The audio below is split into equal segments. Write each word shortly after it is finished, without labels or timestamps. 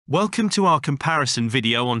Welcome to our comparison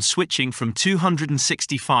video on switching from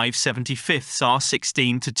 265/75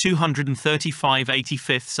 R16 to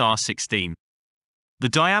 235/85 R16. The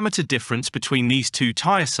diameter difference between these two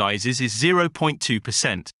tire sizes is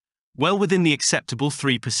 0.2%, well within the acceptable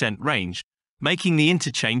 3% range, making the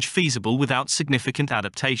interchange feasible without significant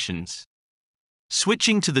adaptations.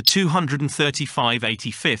 Switching to the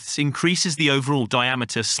 235/85 increases the overall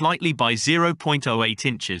diameter slightly by 0.08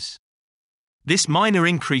 inches. This minor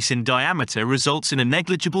increase in diameter results in a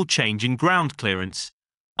negligible change in ground clearance,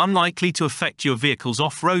 unlikely to affect your vehicle's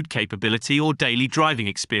off-road capability or daily driving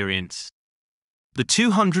experience. The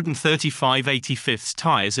 235/85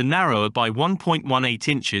 tires are narrower by 1.18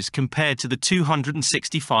 inches compared to the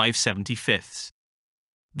 265/75.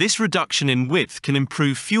 This reduction in width can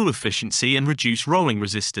improve fuel efficiency and reduce rolling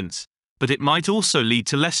resistance, but it might also lead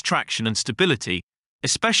to less traction and stability,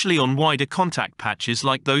 especially on wider contact patches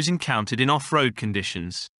like those encountered in off-road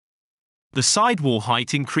conditions. The sidewall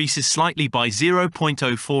height increases slightly by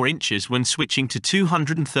 0.04 inches when switching to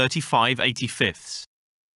 235/85.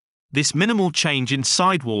 This minimal change in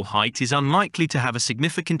sidewall height is unlikely to have a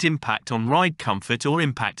significant impact on ride comfort or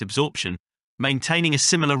impact absorption, maintaining a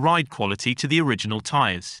similar ride quality to the original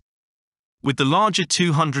tires. With the larger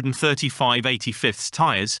 235/85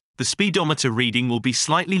 tires, the speedometer reading will be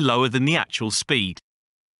slightly lower than the actual speed.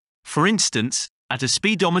 For instance, at a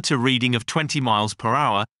speedometer reading of 20 miles per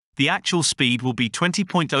hour, the actual speed will be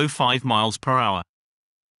 20.05 miles per hour.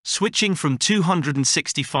 Switching from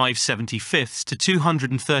 265/75 to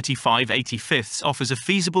 235/85 offers a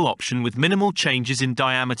feasible option with minimal changes in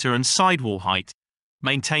diameter and sidewall height,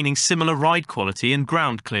 maintaining similar ride quality and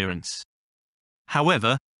ground clearance.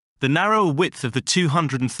 However, the narrower width of the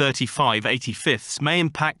 235/85 may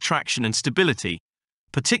impact traction and stability,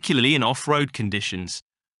 particularly in off-road conditions,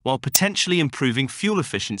 while potentially improving fuel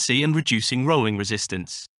efficiency and reducing rolling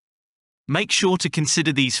resistance. Make sure to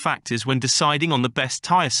consider these factors when deciding on the best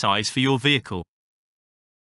tire size for your vehicle.